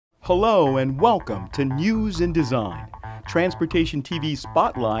Hello and welcome to News and Design, Transportation TV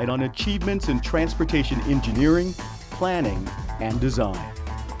spotlight on achievements in transportation engineering, planning, and design.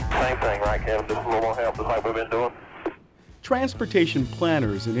 Same thing, right, Kevin? Just a little more help, just like we've been doing. Transportation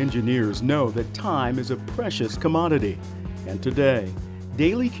planners and engineers know that time is a precious commodity. And today,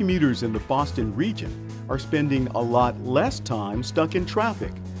 daily commuters in the Boston region are spending a lot less time stuck in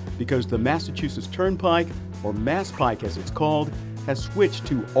traffic because the Massachusetts Turnpike, or MassPike as it's called, has switched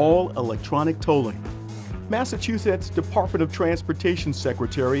to all electronic tolling. Massachusetts Department of Transportation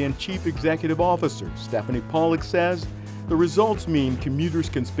Secretary and Chief Executive Officer Stephanie Pollack says the results mean commuters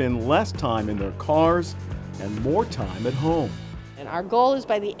can spend less time in their cars and more time at home. And our goal is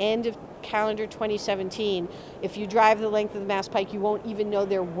by the end of calendar 2017, if you drive the length of the MassPike, you won't even know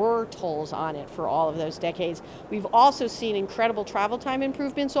there were tolls on it for all of those decades. We've also seen incredible travel time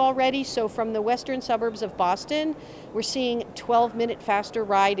improvements already. So from the western suburbs of Boston, we're seeing 12-minute faster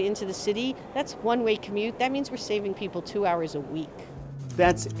ride into the city. That's one-way commute. That means we're saving people 2 hours a week.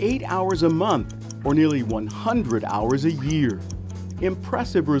 That's 8 hours a month, or nearly 100 hours a year.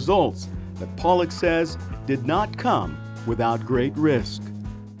 Impressive results that Pollack says did not come without great risk.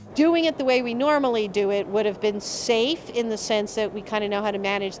 Doing it the way we normally do it would have been safe in the sense that we kind of know how to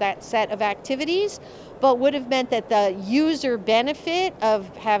manage that set of activities, but would have meant that the user benefit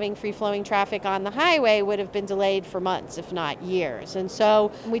of having free-flowing traffic on the highway would have been delayed for months, if not years. And so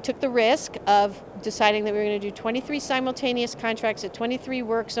we took the risk of deciding that we were going to do 23 simultaneous contracts at 23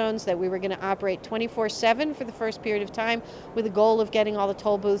 work zones, that we were going to operate 24/7 for the first period of time with the goal of getting all the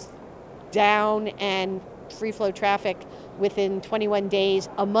toll booths down and free flow traffic within 21 days,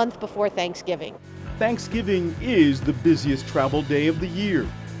 a month before Thanksgiving. Thanksgiving is the busiest travel day of the year,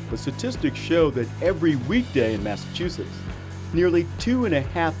 but statistics show that every weekday in Massachusetts, nearly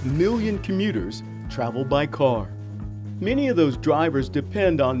 2.5 million commuters travel by car. Many of those drivers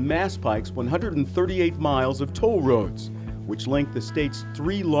depend on MassPike's 138 miles of toll roads, which link the state's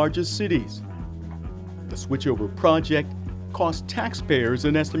 3 largest cities. The switchover project cost taxpayers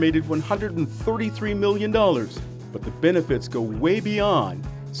an estimated $133 million, but the benefits go way beyond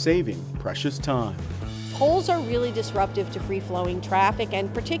saving precious time. Tolls are really disruptive to free-flowing traffic,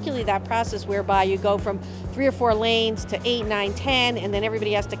 and particularly that process whereby you go from 3 or 4 lanes to 8, 9, 10, and then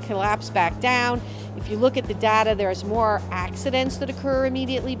everybody has to collapse back down. If you look at the data, there's more accidents that occur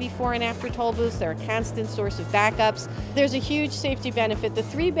immediately before and after toll booths. They're a constant source of backups. There's a huge safety benefit. The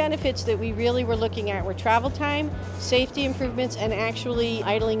 3 benefits that we really were looking at were travel time, safety improvements, and actually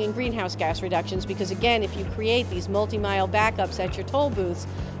idling and greenhouse gas reductions, because again, if you create these multi-mile backups at your toll booths,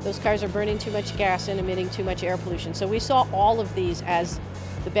 those cars are burning too much gas and emitting too much air pollution. So we saw all of these as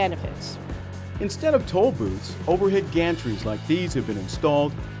the benefits. Instead of toll booths, overhead gantries like these have been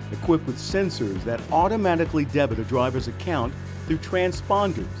installed, equipped with sensors that automatically debit a driver's account through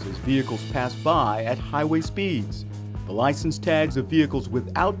transponders as vehicles pass by at highway speeds. The license tags of vehicles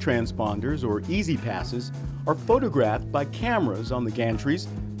without transponders or easy passes are photographed by cameras on the gantries,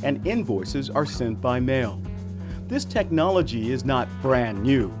 and invoices are sent by mail. This technology is not brand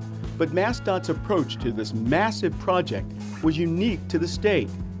new, but MassDOT's approach to this massive project was unique to the state,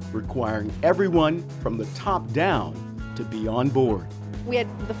 requiring everyone from the top down to be on board. We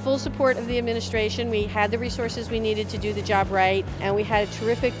had the full support of the administration. We had the resources we needed to do the job right, and we had a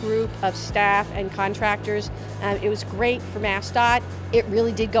terrific group of staff and contractors. It was great for MassDOT. It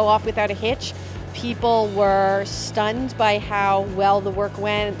really did go off without a hitch. People were stunned by how well the work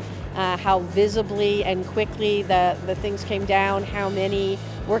went, how visibly and quickly the things came down, how many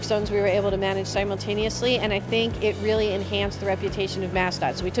work zones we were able to manage simultaneously, and I think it really enhanced the reputation of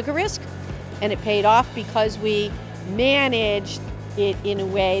MassDOT. So we took a risk, and it paid off because we managed it in a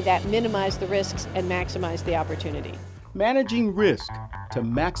way that minimized the risks and maximized the opportunity. Managing risk to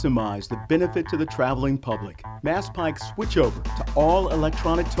maximize the benefit to the traveling public. MassPike switchover to all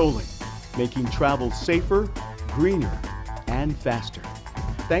electronic tolling, making travel safer, greener, and faster.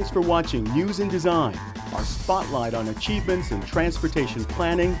 Thanks for watching News and Design, our spotlight on achievements in transportation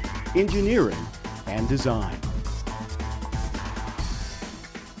planning, engineering, and design.